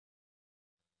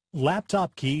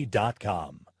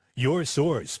LaptopKey.com, your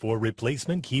source for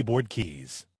replacement keyboard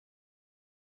keys.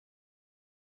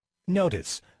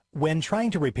 Notice, when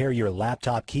trying to repair your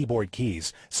laptop keyboard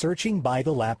keys, searching by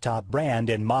the laptop brand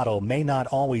and model may not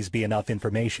always be enough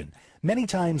information. Many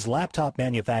times laptop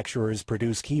manufacturers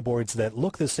produce keyboards that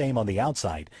look the same on the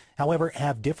outside, however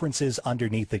have differences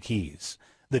underneath the keys.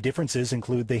 The differences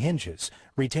include the hinges,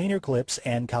 retainer clips,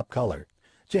 and cup color.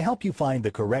 To help you find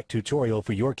the correct tutorial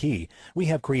for your key, we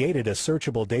have created a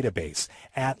searchable database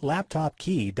at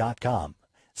LaptopKey.com.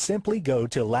 Simply go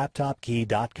to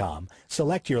LaptopKey.com,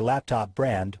 select your laptop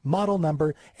brand, model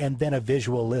number, and then a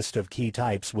visual list of key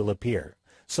types will appear.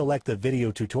 Select the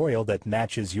video tutorial that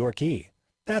matches your key.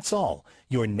 That's all.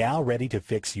 You're now ready to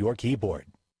fix your keyboard.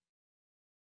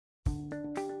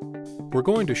 We're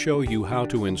going to show you how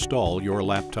to install your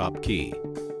laptop key.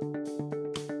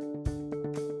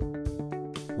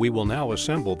 We will now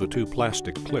assemble the two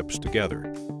plastic clips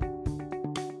together.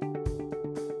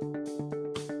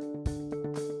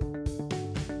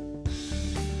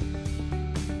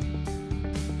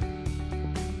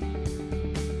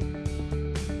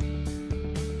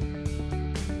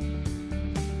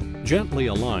 Gently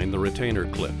align the retainer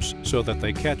clips so that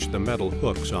they catch the metal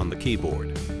hooks on the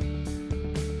keyboard.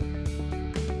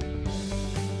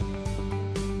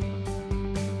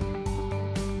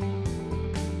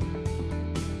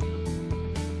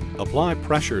 Apply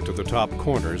pressure to the top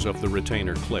corners of the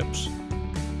retainer clips.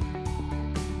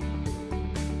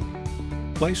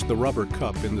 Place the rubber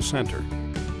cup in the center.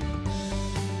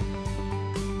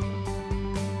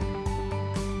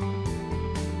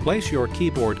 Place your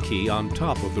keyboard key on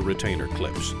top of the retainer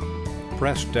clips.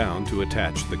 Press down to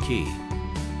attach the key.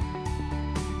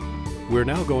 We're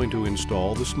now going to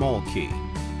install the small key.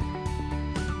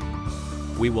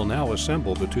 We will now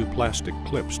assemble the two plastic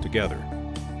clips together.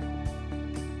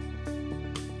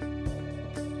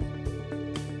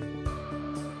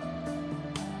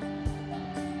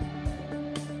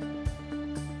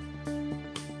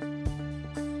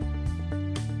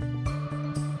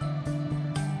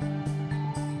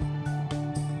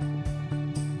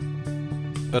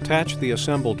 Attach the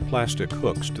assembled plastic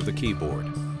hooks to the keyboard.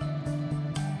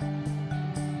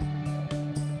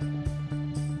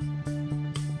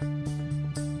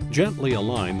 Gently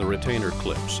align the retainer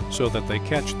clips so that they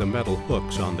catch the metal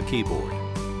hooks on the keyboard.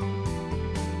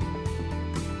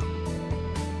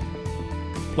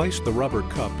 Place the rubber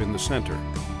cup in the center.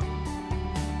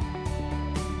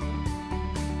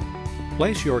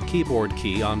 Place your keyboard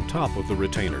key on top of the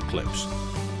retainer clips.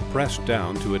 Press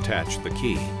down to attach the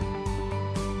key.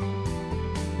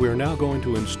 We're now going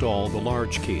to install the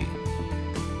large key.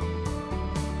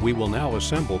 We will now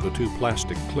assemble the two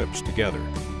plastic clips together.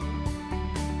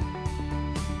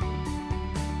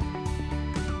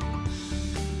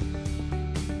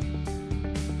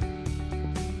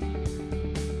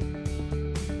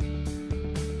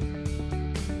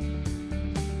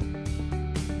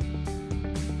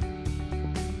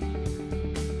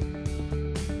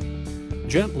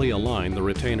 Gently align the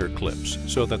retainer clips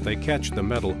so that they catch the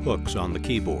metal hooks on the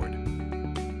keyboard.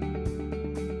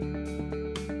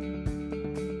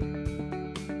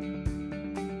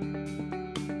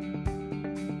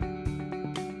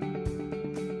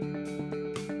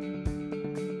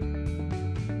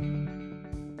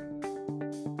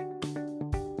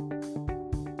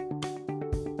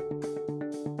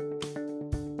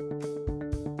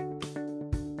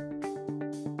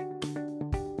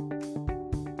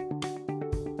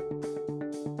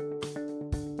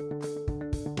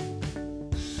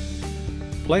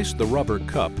 Place the rubber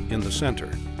cup in the center.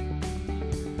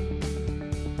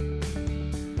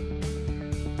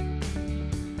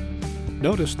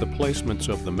 Notice the placements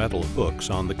of the metal hooks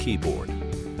on the keyboard.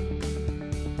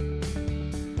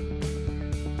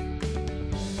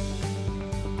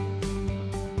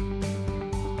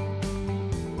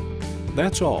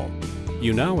 That's all.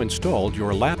 You now installed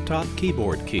your laptop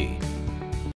keyboard key.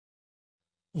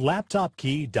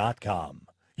 LaptopKey.com,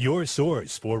 your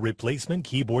source for replacement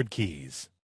keyboard keys.